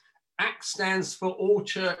ACTS stands for All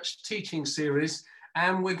Church Teaching Series,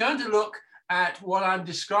 and we're going to look at what I'm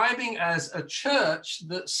describing as a church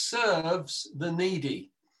that serves the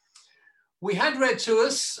needy. We had read to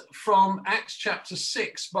us from Acts chapter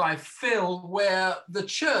 6 by Phil, where the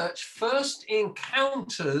church first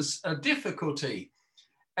encounters a difficulty.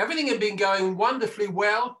 Everything had been going wonderfully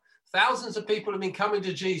well. Thousands of people have been coming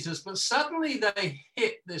to Jesus, but suddenly they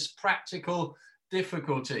hit this practical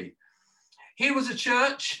difficulty. Here was a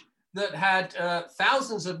church that had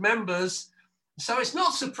thousands of members, so it's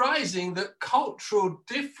not surprising that cultural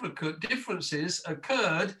differences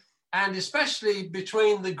occurred, and especially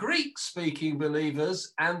between the Greek-speaking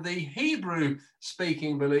believers and the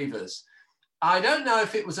Hebrew-speaking believers. I don't know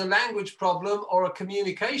if it was a language problem or a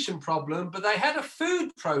communication problem, but they had a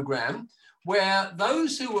food program where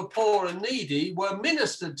those who were poor and needy were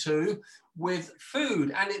ministered to with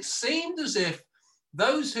food. And it seemed as if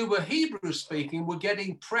those who were Hebrew speaking were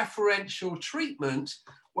getting preferential treatment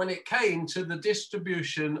when it came to the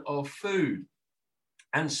distribution of food.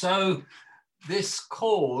 And so this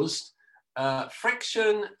caused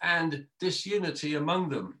friction and disunity among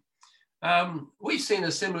them. We've seen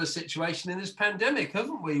a similar situation in this pandemic,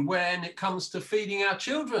 haven't we? When it comes to feeding our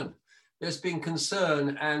children, there's been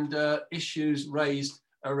concern and issues raised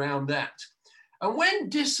around that. And when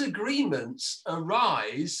disagreements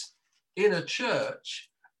arise in a church,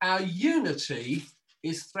 our unity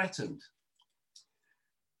is threatened.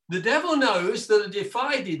 The devil knows that a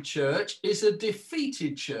divided church is a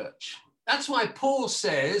defeated church. That's why Paul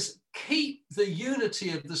says, keep the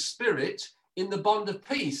unity of the Spirit in the bond of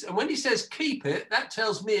peace. And when he says keep it, that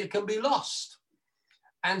tells me it can be lost.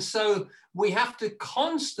 And so we have to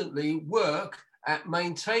constantly work at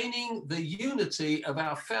maintaining the unity of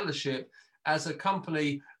our fellowship as a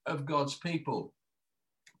company of God's people.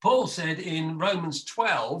 Paul said in Romans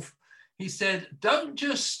 12, he said, don't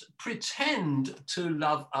just pretend to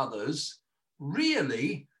love others,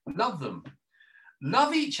 really love them.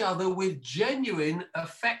 Love each other with genuine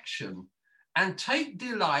affection and take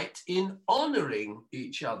delight in honoring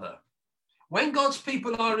each other. When God's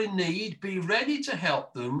people are in need, be ready to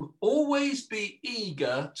help them. Always be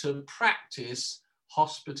eager to practice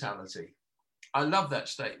hospitality. I love that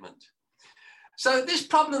statement. So this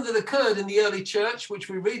problem that occurred in the early church, which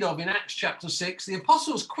we read of in Acts chapter 6, the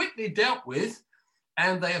apostles quickly dealt with,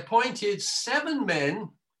 and they appointed 7 men,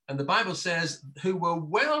 and the Bible says, who were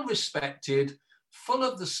well respected, full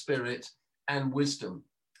of the Spirit and wisdom.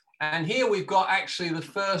 And here we've got actually the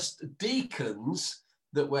first deacons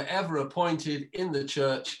that were ever appointed in the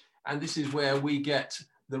church. And this is where we get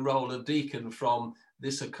the role of deacon from,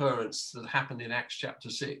 this occurrence that happened in Acts chapter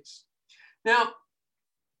 6. Now,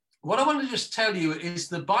 what I want to just tell you is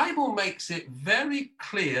the Bible makes it very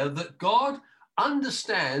clear that God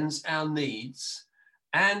understands our needs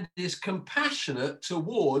and is compassionate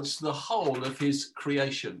towards the whole of his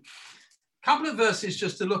creation. A couple of verses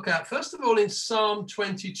just to look at. First of all, in Psalm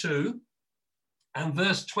 22 and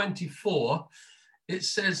verse 24, it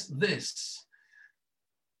says this: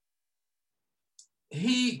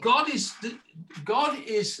 God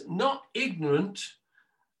is not ignorant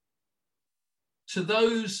to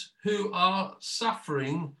those who are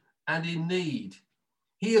suffering and in need.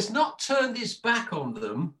 He has not turned his back on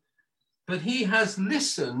them, but he has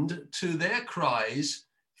listened to their cries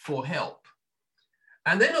for help.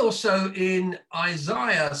 And then also in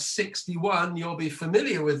Isaiah 61, you'll be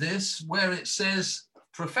familiar with this, where it says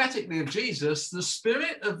prophetically of Jesus, the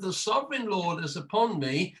Spirit of the Sovereign Lord is upon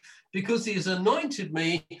me because he has anointed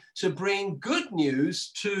me to bring good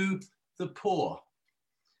news to the poor.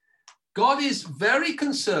 God is very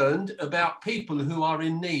concerned about people who are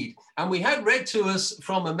in need. And we had read to us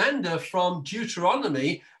from Amanda from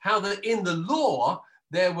Deuteronomy how that in the law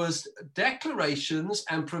there was declarations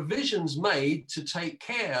and provisions made to take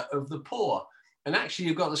care of the poor. And actually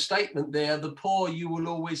you've got a statement there, the poor you will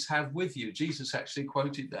always have with you. Jesus actually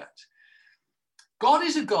quoted that. God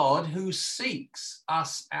is a God who seeks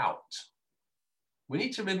us out. We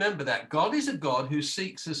need to remember that. God is a God who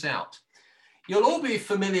seeks us out. You'll all be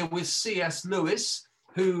familiar with C.S. Lewis,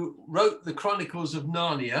 who wrote the Chronicles of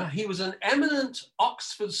Narnia. He was an eminent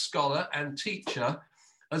Oxford scholar and teacher,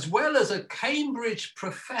 as well as a Cambridge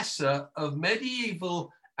professor of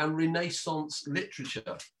medieval and Renaissance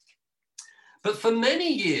literature. But for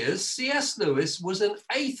many years, C.S. Lewis was an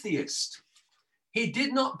atheist. He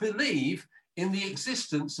did not believe in the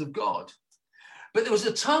existence of God. But there was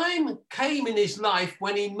a time came in his life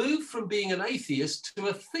when he moved from being an atheist to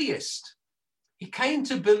a theist. He came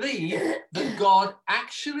to believe that God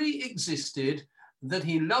actually existed, that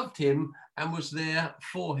he loved him and was there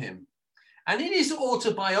for him. And in his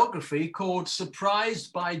autobiography called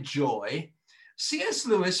Surprised by Joy, C.S.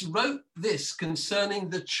 Lewis wrote this concerning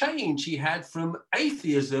the change he had from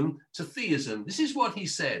atheism to theism. This is what he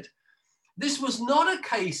said. This was not a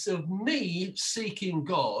case of me seeking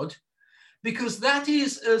God, because that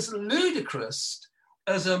is as ludicrous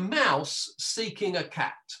as a mouse seeking a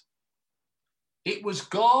cat. It was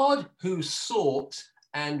God who sought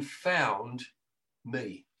and found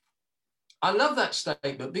me. I love that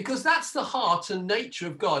statement because that's the heart and nature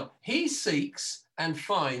of God. He seeks and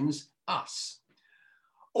finds us.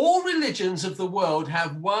 All religions of the world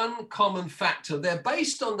have one common factor. They're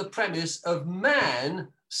based on the premise of man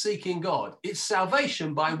seeking God. It's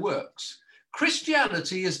salvation by works.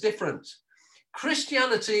 Christianity is different.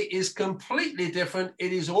 Christianity is completely different.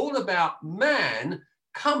 It is all about man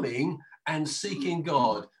coming and seeking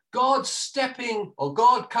God. God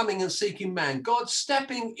coming and seeking man. God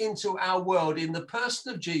stepping into our world in the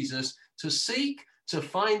person of Jesus to seek, to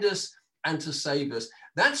find us, and to save us.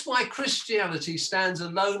 That's why Christianity stands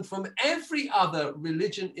alone from every other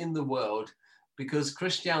religion in the world, because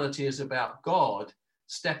Christianity is about God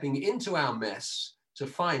stepping into our mess to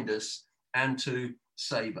find us and to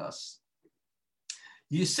save us.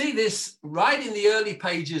 You see this right in the early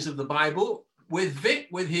pages of the Bible with Vic,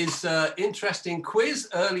 with his interesting quiz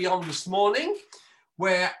early on this morning,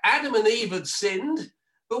 where Adam and Eve had sinned.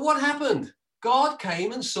 But what happened? God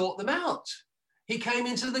came and sought them out. He came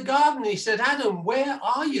into the garden. He said, Adam, where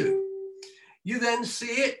are you? You then see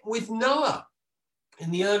it with Noah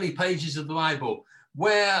in the early pages of the Bible,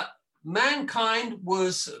 where mankind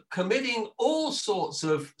was committing all sorts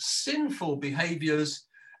of sinful behaviors.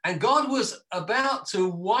 And God was about to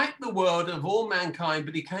wipe the world of all mankind,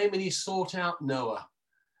 but he came and he sought out Noah.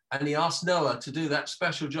 And he asked Noah to do that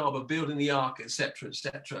special job of building the ark, etc.,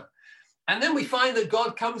 etc. And then we find that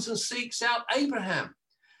God comes and seeks out Abraham.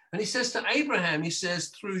 And he says to Abraham, he says,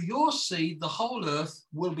 through your seed, the whole earth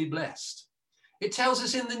will be blessed. It tells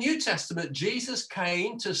us in the New Testament, Jesus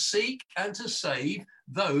came to seek and to save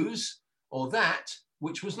those or that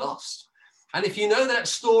which was lost. And if you know that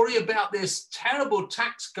story about this terrible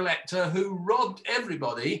tax collector who robbed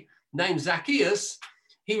everybody, named Zacchaeus,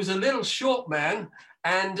 he was a little short man.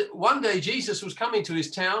 And one day Jesus was coming to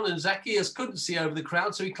his town and Zacchaeus couldn't see over the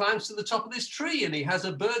crowd. So he climbs to the top of this tree and he has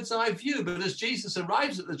a bird's eye view. But as Jesus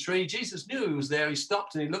arrives at the tree, Jesus knew he was there. He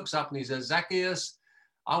stopped and he looks up and he says, Zacchaeus,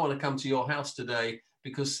 I want to come to your house today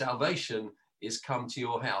because salvation is come to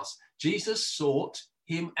your house. Jesus sought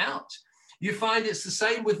him out. You find it's the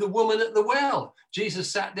same with the woman at the well. Jesus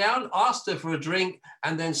sat down, asked her for a drink,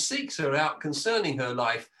 and then seeks her out concerning her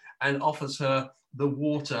life and offers her the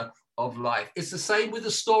water of life. It's the same with the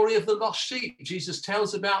story of the lost sheep. Jesus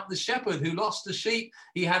tells about the shepherd who lost the sheep.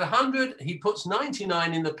 He had 100, he puts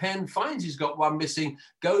 99 in the pen, finds he's got one missing,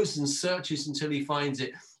 goes and searches until he finds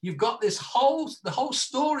it. You've got the whole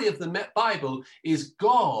story of the Bible is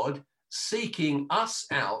God seeking us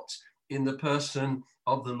out in the person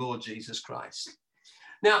of the Lord Jesus Christ.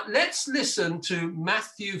 Now, let's listen to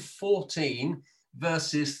Matthew 14,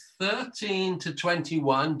 verses 13 to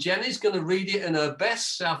 21. Jenny's going to read it in her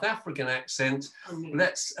best South African accent.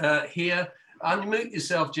 Let's hear. Unmute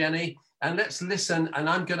yourself, Jenny, and let's listen. And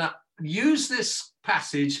I'm going to use this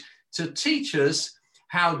passage to teach us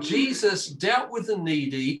how Jesus dealt with the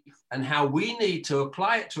needy and how we need to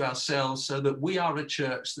apply it to ourselves so that we are a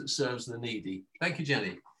church that serves the needy. Thank you,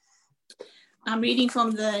 Jenny. I'm reading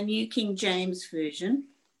from the New King James Version.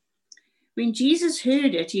 When Jesus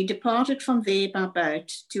heard it, he departed from there by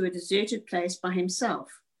boat to a deserted place by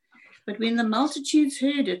himself. But when the multitudes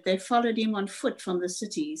heard it, they followed him on foot from the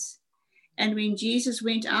cities. And when Jesus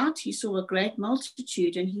went out, he saw a great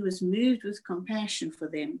multitude, and he was moved with compassion for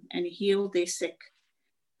them, and healed their sick.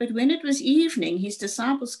 But when it was evening, his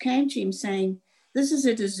disciples came to him, saying, This is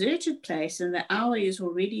a deserted place, and the hour is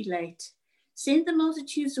already late. Send the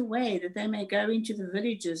multitudes away, that they may go into the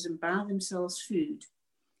villages and buy themselves food.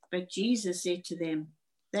 But Jesus said to them,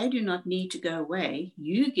 They do not need to go away.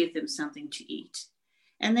 You give them something to eat.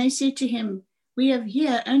 And they said to him, We have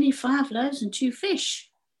here only 5 loaves and 2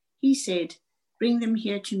 fish. He said, Bring them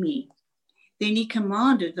here to me. Then he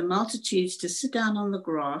commanded the multitudes to sit down on the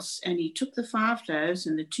grass, and he took the 5 loaves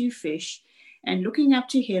and the 2 fish, and looking up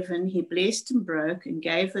to heaven, he blessed and broke and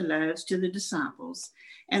gave the loaves to the disciples,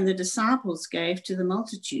 and the disciples gave to the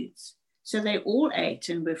multitudes. So they all ate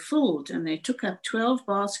and were filled, and they took up 12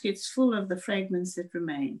 baskets full of the fragments that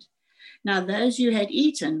remained. Now those who had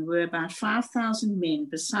eaten were about 5,000 men,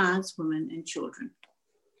 besides women and children.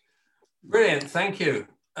 Brilliant, thank you.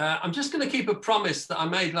 I'm just going to keep a promise that I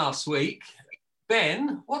made last week.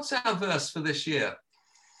 Ben, what's our verse for this year?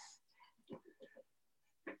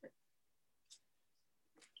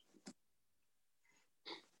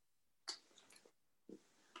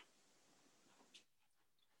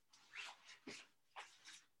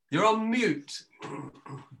 You're on mute.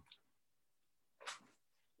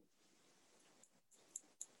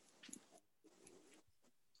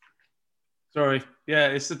 Sorry. Yeah,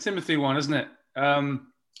 it's the Timothy one, isn't it?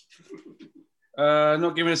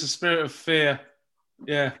 Not giving us a spirit of fear.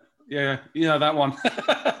 Yeah, you know that one.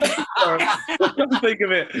 Sorry, I can't think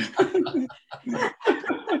of it.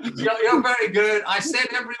 You're very good. I said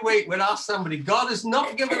every week we'll ask somebody, God has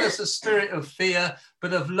not given us a spirit of fear,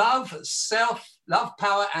 but of love,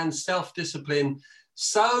 power, and self-discipline.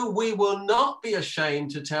 So we will not be ashamed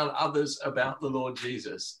to tell others about the Lord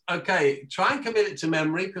Jesus. Okay, try and commit it to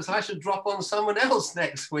memory, because I should drop on someone else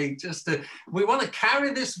next week. We want to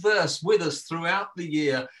carry this verse with us throughout the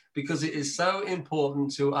year, because it is so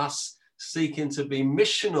important to us seeking to be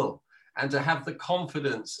missional and to have the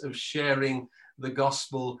confidence of sharing the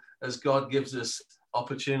gospel as God gives us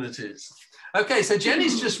opportunities. Okay, so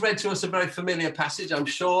Jenny's just read to us a very familiar passage, I'm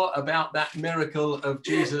sure, about that miracle of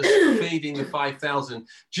Jesus feeding the 5,000.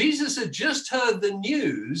 Jesus had just heard the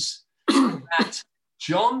news that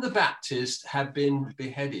John the Baptist had been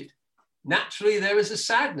beheaded. Naturally, there is a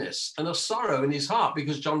sadness and a sorrow in his heart,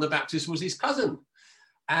 because John the Baptist was his cousin.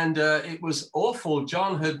 And it was awful.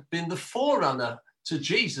 John had been the forerunner to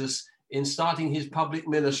Jesus in starting his public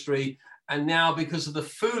ministry. And now, because of the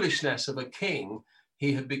foolishness of a king,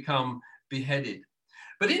 he had become beheaded.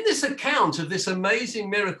 But in this account of this amazing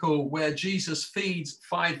miracle where Jesus feeds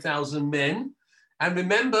 5,000 men, and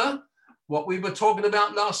remember what we were talking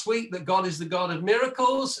about last week, that God is the God of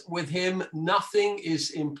miracles. With him, nothing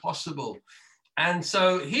is impossible. And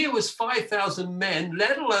so here was 5,000 men,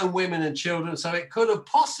 let alone women and children. So it could have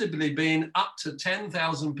possibly been up to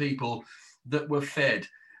 10,000 people that were fed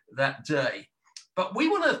that day. But we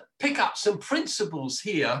want to pick up some principles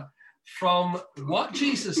here from what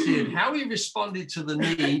Jesus did, how he responded to the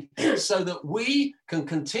need, so that we can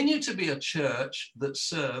continue to be a church that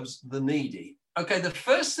serves the needy. Okay, the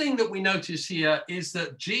first thing that we notice here is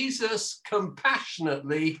that Jesus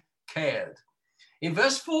compassionately cared. In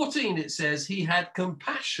verse 14, it says he had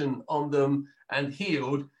compassion on them and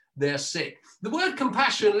healed their sick. The word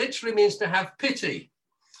compassion literally means to have pity.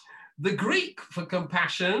 The Greek for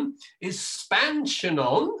compassion is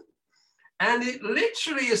spanchinon, and it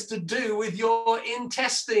literally is to do with your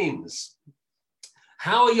intestines.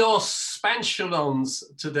 How are your spanchinons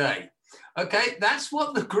today? Okay, that's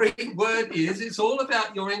what the Greek word is. It's all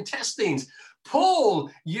about your intestines. Paul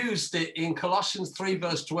used it in Colossians 3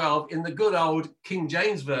 verse 12 in the good old King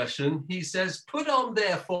James Version. He says, put on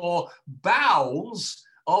therefore bowels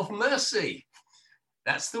of mercy.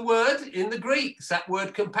 That's the word in the Greek. It's that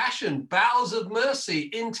word compassion, bowels of mercy,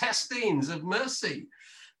 intestines of mercy.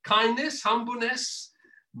 Kindness, humbleness,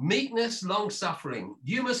 meekness, long-suffering.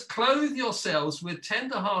 You must clothe yourselves with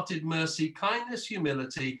tender-hearted mercy, kindness,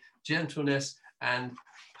 humility, gentleness, and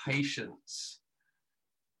patience.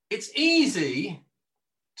 It's easy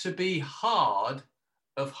to be hard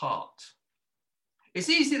of heart. It's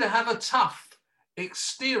easy to have a tough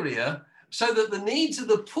exterior so that the needs of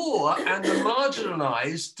the poor and the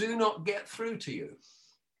marginalized do not get through to you.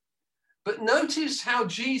 But notice how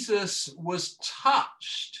Jesus was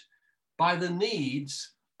touched by the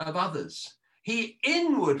needs of others. He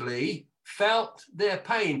inwardly felt their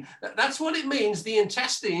pain. That's what it means, the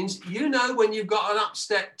intestines. You know when you've got an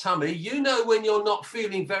upset tummy, you know when you're not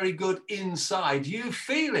feeling very good inside. You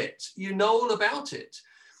feel it, you know all about it.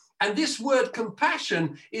 And this word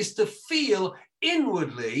compassion is to feel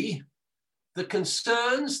inwardly the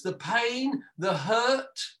concerns, the pain, the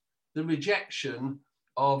hurt, the rejection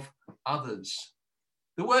of others.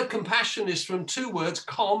 The word compassion is from two words,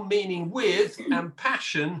 com, meaning with, and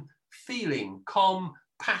passion, feeling,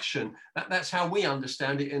 compassion. That's how we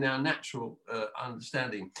understand it in our natural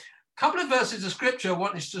understanding. A couple of verses of scripture I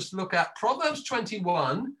want us just to look at. Proverbs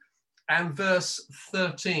 21 and verse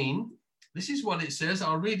 13. This is what it says.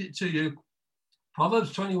 I'll read it to you.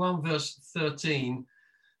 Proverbs 21 verse 13.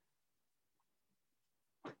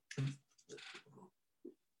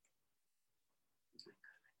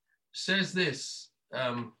 Says this,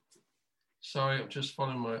 sorry, I'm just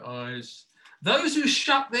following my eyes. Those who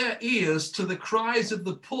shut their ears to the cries of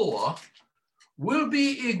the poor will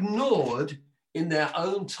be ignored in their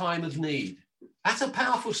own time of need. That's a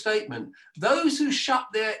powerful statement. Those who shut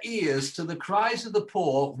their ears to the cries of the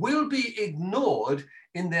poor will be ignored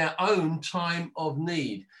in their own time of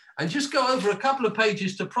need. And just go over a couple of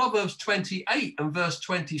pages to Proverbs 28 and verse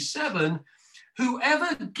 27.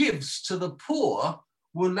 Whoever gives to the poor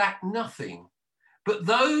will lack nothing, but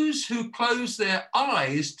those who close their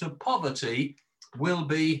eyes to poverty will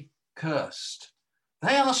be cursed.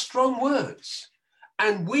 They are strong words.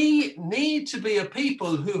 And we need to be a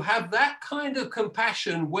people who have that kind of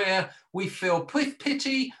compassion where we feel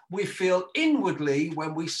pity, we feel inwardly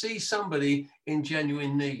when we see somebody in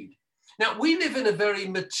genuine need. Now, we live in a very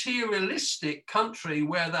materialistic country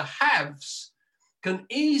where the haves can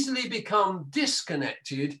easily become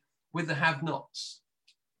disconnected with the have-nots.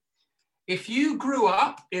 If you grew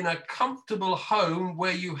up in a comfortable home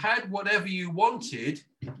where you had whatever you wanted,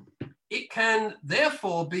 it can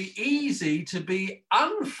therefore be easy to be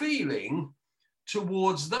unfeeling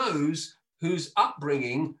towards those whose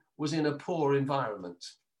upbringing was in a poor environment.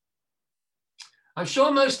 I'm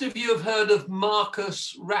sure most of you have heard of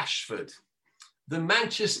Marcus Rashford, the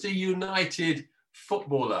Manchester United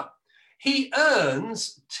footballer. He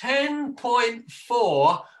earns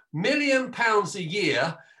 £10.4 million a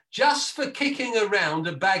year just for kicking around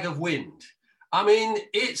a bag of wind. I mean,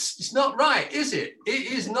 it's not right, is it?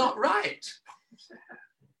 It is not right.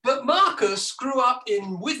 But Marcus grew up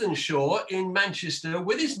in Wythenshawe in Manchester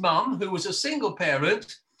with his mum, who was a single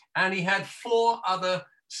parent, and he had 4 other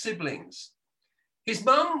siblings. His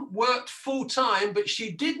mum worked full time, but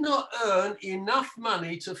she did not earn enough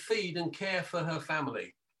money to feed and care for her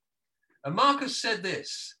family. And Marcus said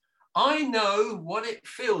this, "I know what it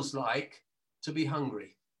feels like to be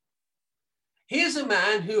hungry." Here's a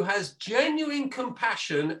man who has genuine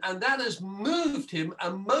compassion, and that has moved him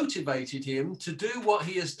and motivated him to do what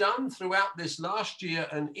he has done throughout this last year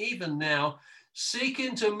and even now,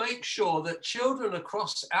 seeking to make sure that children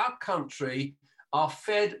across our country are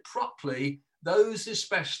fed properly, those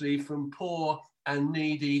especially from poor and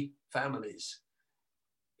needy families.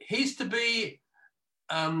 He's to be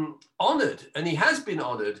honoured, and he has been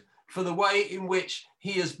honoured for the way in which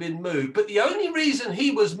he has been moved. But the only reason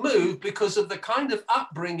he was moved because of the kind of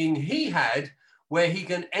upbringing he had, where he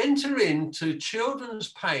can enter into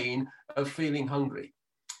children's pain of feeling hungry.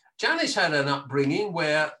 Janice had an upbringing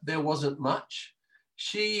where there wasn't much.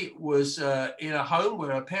 She was in a home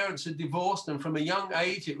where her parents had divorced, and from a young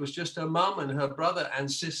age, it was just her mum and her brother and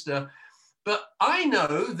sister. But I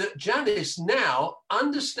know that Janice now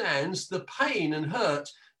understands the pain and hurt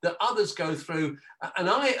that others go through. And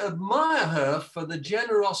I admire her for the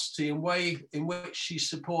generosity and way in which she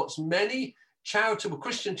supports many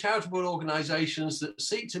Christian charitable organizations that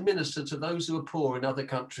seek to minister to those who are poor in other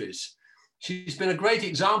countries. She's been a great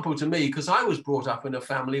example to me because I was brought up in a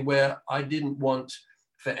family where I didn't want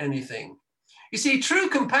for anything. You see, true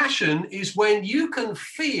compassion is when you can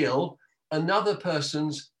feel another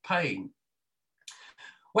person's pain.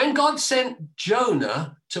 When God sent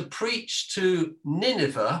Jonah to preach to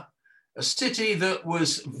Nineveh, a city that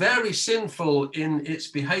was very sinful in its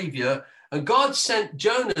behavior, and God sent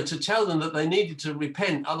Jonah to tell them that they needed to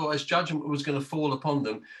repent, otherwise judgment was going to fall upon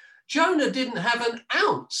them, Jonah didn't have an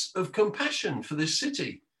ounce of compassion for this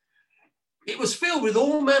city. It was filled with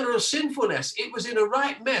all manner of sinfulness. It was in a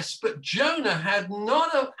right mess, but Jonah had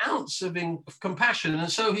not an ounce of compassion, and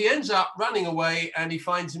so he ends up running away and he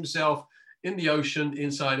finds himself in the ocean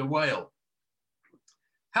inside a whale.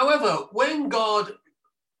 However, when God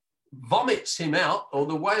vomits him out, or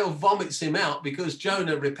the whale vomits him out because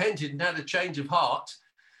Jonah repented and had a change of heart,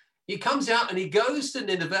 he comes out and he goes to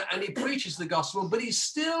Nineveh and he preaches the gospel, but he's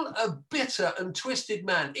still a bitter and twisted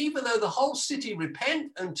man. Even though the whole city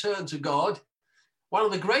repent and turn to God, one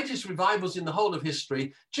of the greatest revivals in the whole of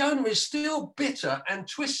history, Jonah is still bitter and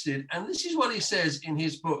twisted. And this is what he says in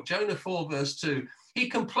his book, Jonah 4 verse 2. He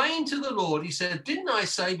complained to the Lord. He said, "Didn't I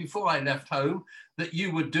say before I left home that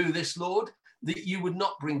you would do this, Lord, that you would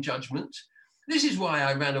not bring judgment? This is why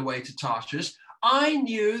I ran away to Tarshish. I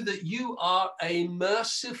knew that you are a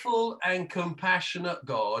merciful and compassionate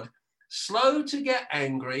God, slow to get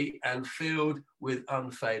angry and filled with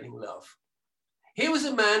unfailing love." Here was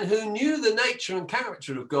a man who knew the nature and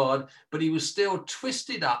character of God, but he was still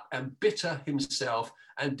twisted up and bitter himself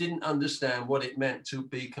and didn't understand what it meant to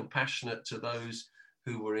be compassionate to those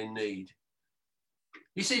who were in need.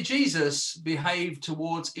 You see, Jesus behaved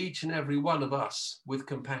towards each and every one of us with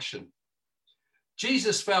compassion.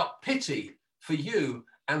 Jesus felt pity for you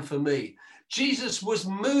and for me. Jesus was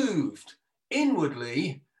moved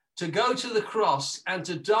inwardly to go to the cross and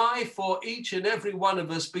to die for each and every one of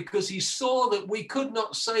us because he saw that we could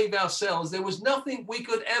not save ourselves. There was nothing we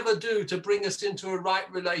could ever do to bring us into a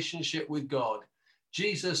right relationship with God.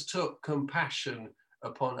 Jesus took compassion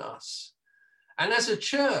upon us. And as a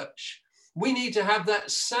church, we need to have that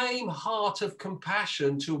same heart of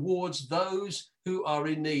compassion towards those who are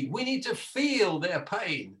in need. We need to feel their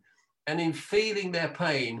pain, and in feeling their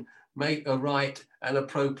pain, make a right and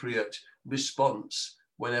appropriate response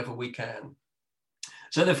whenever we can.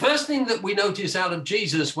 So the first thing that we notice out of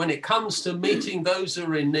Jesus when it comes to meeting those who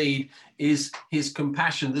are in need is his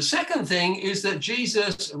compassion. The second thing is that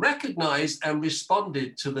Jesus recognized and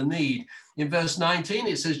responded to the need. In verse 19,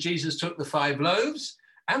 it says, Jesus took the 5 loaves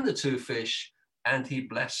and the 2 fish, and he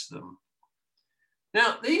blessed them.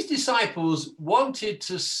 Now, these disciples wanted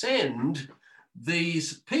to send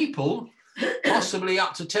these people, possibly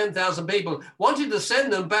up to 10,000 people, wanted to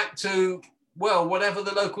send them back to, well, whatever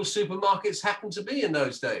the local supermarkets happened to be in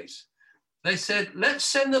those days. They said, let's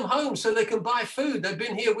send them home so they can buy food. They've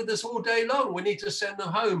been here with us all day long. We need to send them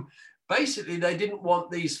home. Basically, they didn't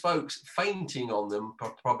want these folks fainting on them,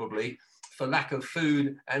 probably, for lack of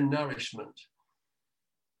food and nourishment.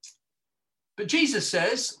 But Jesus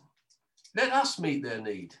says, let us meet their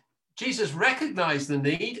need. Jesus recognized the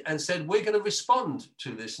need and said, we're going to respond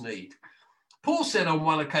to this need. Paul said on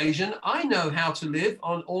one occasion, I know how to live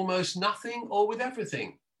on almost nothing or with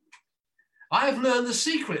everything. I have learned the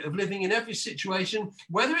secret of living in every situation,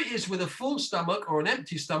 whether it is with a full stomach or an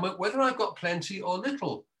empty stomach, whether I've got plenty or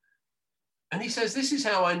little. And he says, this is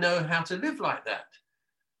how I know how to live like that.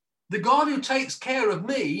 The God who takes care of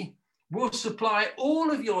me will supply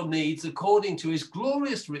all of your needs according to his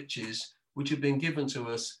glorious riches, which have been given to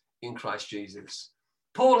us in Christ Jesus.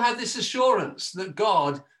 Paul had this assurance that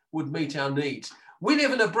God would meet our needs. We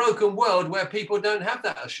live in a broken world where people don't have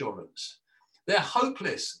that assurance. They're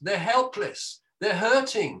hopeless, they're helpless, they're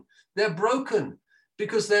hurting, they're broken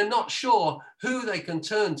because they're not sure who they can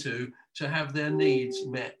turn to have their needs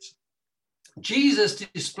met. Jesus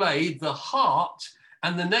displayed the heart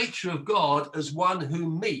and the nature of God as one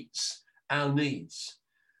who meets our needs.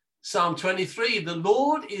 Psalm 23, the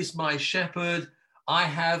Lord is my shepherd, I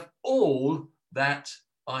have all that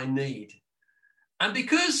I need. And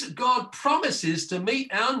because God promises to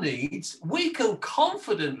meet our needs, we can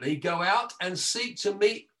confidently go out and seek to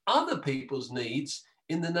meet other people's needs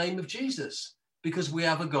in the name of Jesus, because we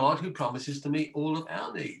have a God who promises to meet all of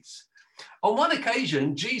our needs. On one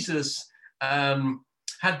occasion, Jesus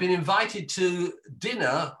had been invited to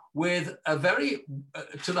dinner with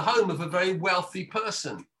to the home of a very wealthy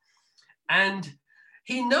person. And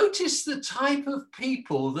he noticed the type of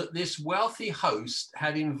people that this wealthy host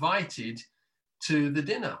had invited to the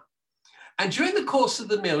dinner. And during the course of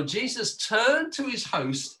the meal, Jesus turned to his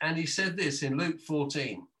host and he said this in Luke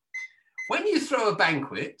 14. When you throw a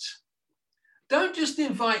banquet, don't just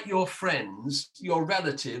invite your friends, your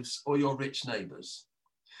relatives, or your rich neighbors,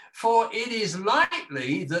 for it is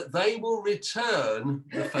likely that they will return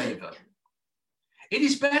the favor. It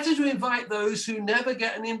is better to invite those who never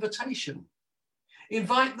get an invitation.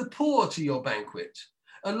 Invite the poor to your banquet,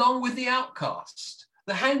 along with the outcast,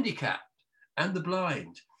 the handicapped, and the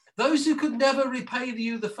blind, those who could never repay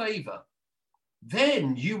you the favor.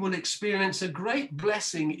 Then you will experience a great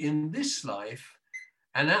blessing in this life,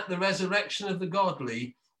 and at the resurrection of the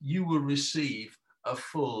godly, you will receive a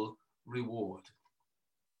full reward.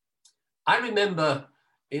 I remember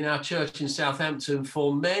in our church in Southampton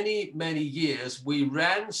for many, many years, we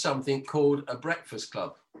ran something called a breakfast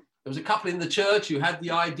club. There was a couple in the church who had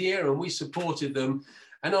the idea and we supported them.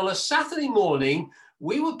 And on a Saturday morning,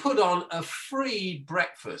 we would put on a free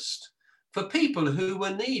breakfast for people who were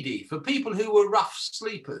needy, for people who were rough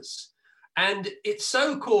sleepers. And it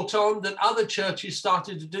so caught on that other churches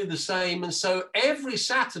started to do the same. And so every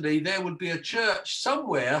Saturday there would be a church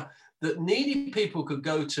somewhere that needy people could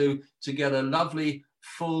go to get a lovely,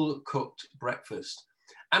 full cooked breakfast.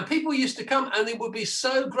 And people used to come and they would be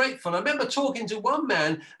so grateful. I remember talking to one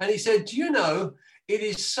man and he said, do you know, it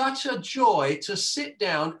is such a joy to sit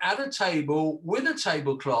down at a table with a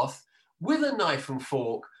tablecloth, with a knife and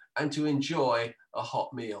fork, and to enjoy a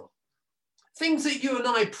hot meal. Things that you and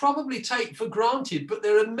I probably take for granted, but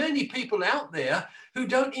there are many people out there who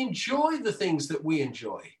don't enjoy the things that we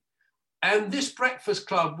enjoy. And this breakfast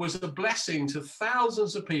club was a blessing to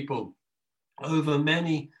thousands of people over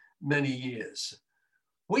many, many years.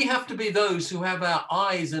 We have to be those who have our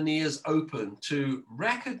eyes and ears open to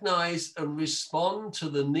recognize and respond to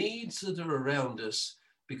the needs that are around us,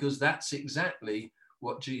 because that's exactly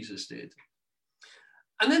what Jesus did.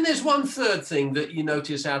 And then there's one third thing that you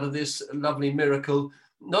notice out of this lovely miracle.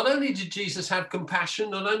 Not only did Jesus have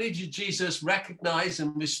compassion, not only did Jesus recognize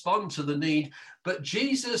and respond to the need, but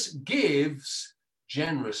Jesus gives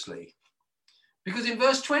generously. Because in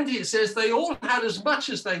verse 20, it says they all had as much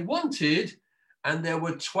as they wanted, and there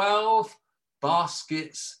were 12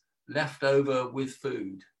 baskets left over with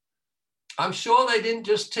food. I'm sure they didn't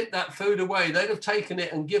just tip that food away. They'd have taken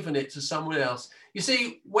it and given it to someone else. You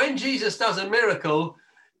see, when Jesus does a miracle,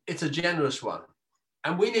 it's a generous one.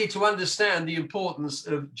 And we need to understand the importance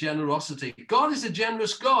of generosity. God is a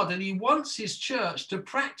generous God, and he wants his church to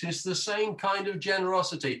practice the same kind of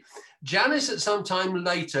generosity. Janice at some time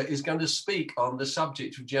later is going to speak on the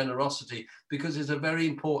subject of generosity because it's a very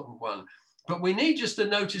important one. But we need just to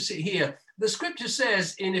notice it here. The scripture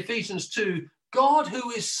says in Ephesians 2, God, who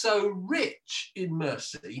is so rich in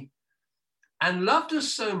mercy and loved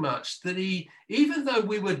us so much that he, even though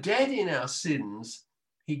we were dead in our sins,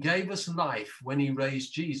 he gave us life when he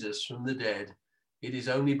raised Jesus from the dead. It is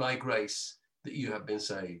only by grace that you have been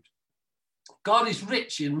saved. God is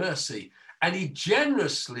rich in mercy, and he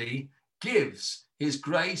generously gives his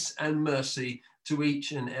grace and mercy to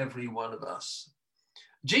each and every one of us.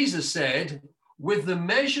 Jesus said, with the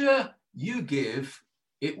measure you give,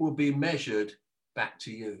 it will be measured back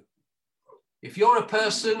to you. If you're a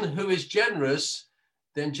person who is generous,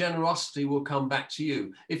 then generosity will come back to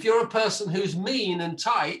you. If you're a person who's mean and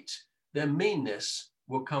tight, then meanness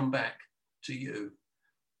will come back to you.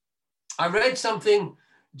 I read something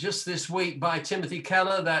just this week by Timothy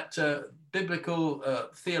Keller, that biblical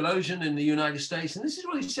theologian in the United States, and this is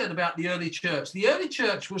what he said about the early church. The early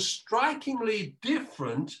church was strikingly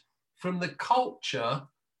different from the culture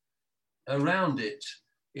around it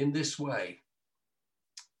in this way.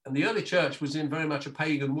 And the early church was in very much a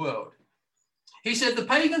pagan world. He said the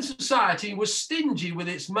pagan society was stingy with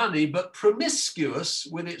its money, but promiscuous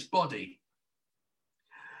with its body.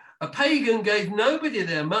 A pagan gave nobody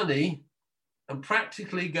their money and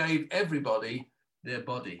practically gave everybody their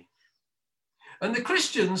body. And the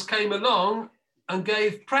Christians came along and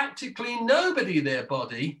gave practically nobody their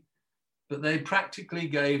body, but they practically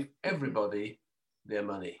gave everybody their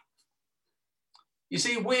money. You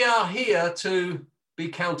see, we are here to be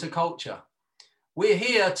counterculture. We're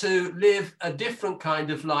here to live a different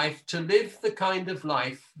kind of life, to live the kind of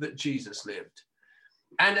life that Jesus lived.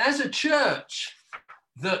 And as a church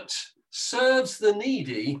that serves the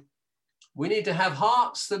needy, we need to have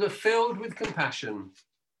hearts that are filled with compassion,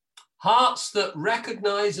 hearts that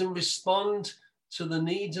recognize and respond to the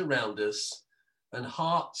needs around us, and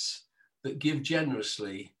hearts that give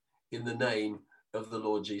generously in the name of the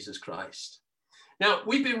Lord Jesus Christ. Now,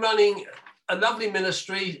 we've been running a lovely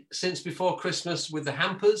ministry since before Christmas with the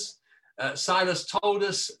hampers. Silas told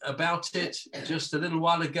us about it just a little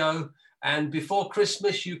while ago, and before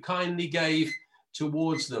Christmas you kindly gave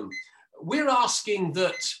towards them. We're asking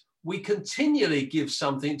that we continually give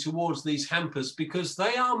something towards these hampers because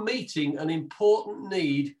they are meeting an important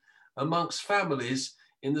need amongst families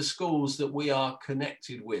in the schools that we are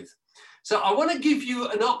connected with. So I want to give you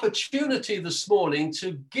an opportunity this morning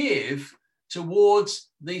to give towards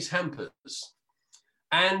these hampers.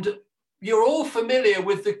 And you're all familiar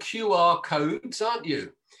with the QR codes, aren't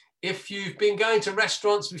you? If you've been going to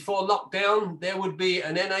restaurants before lockdown, there would be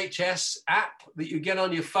an NHS app that you get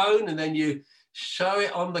on your phone, and then you show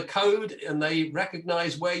it on the code and they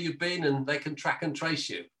recognize where you've been and they can track and trace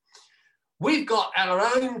you. We've got our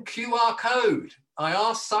own QR code. I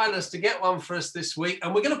asked Silas to get one for us this week,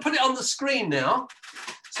 and we're going to put it on the screen now.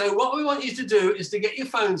 So what we want you to do is to get your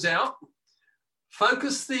phones out,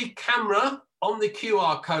 focus the camera on the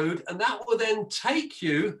QR code, and that will then take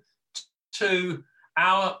you to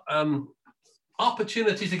our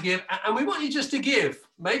opportunity to give. And we want you just to give,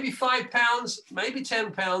 maybe £5, maybe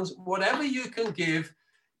 £10, whatever you can give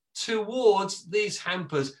towards these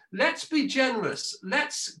hampers. Let's be generous.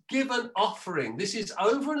 Let's give an offering. This is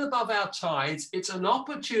over and above our tithes. It's an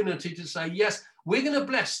opportunity to say, yes, we're going to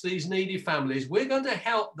bless these needy families. We're going to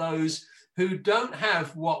help those who don't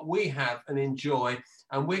have what we have and enjoy.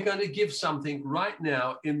 And we're going to give something right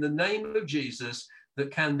now in the name of Jesus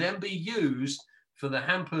that can then be used for the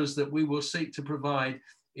hampers that we will seek to provide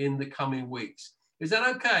in the coming weeks. Is that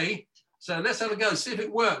okay? So let's have a go, see if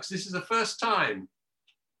it works. This is the first time.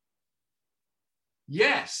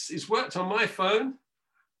 Yes, it's worked on my phone.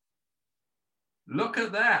 Look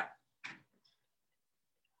at that.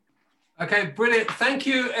 Okay, brilliant. Thank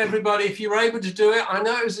you, everybody, if you were able to do it. I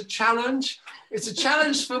know it was a challenge. It's a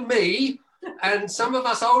challenge for me and some of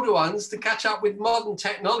us older ones to catch up with modern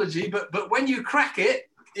technology, but when you crack it,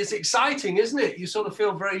 it's exciting, isn't it? You sort of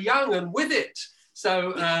feel very young and with it.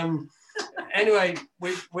 So anyway,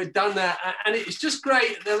 we've done that. And it's just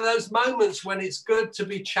great. There are those moments when it's good to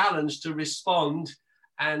be challenged to respond.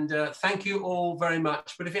 And thank you all very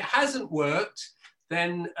much. But if it hasn't worked,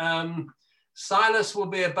 then Silas will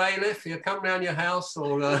be a bailiff. He'll come round your house,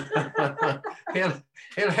 or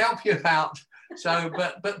he'll help you out. So,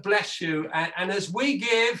 but bless you. And as we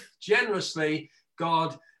give generously,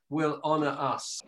 God will honor us.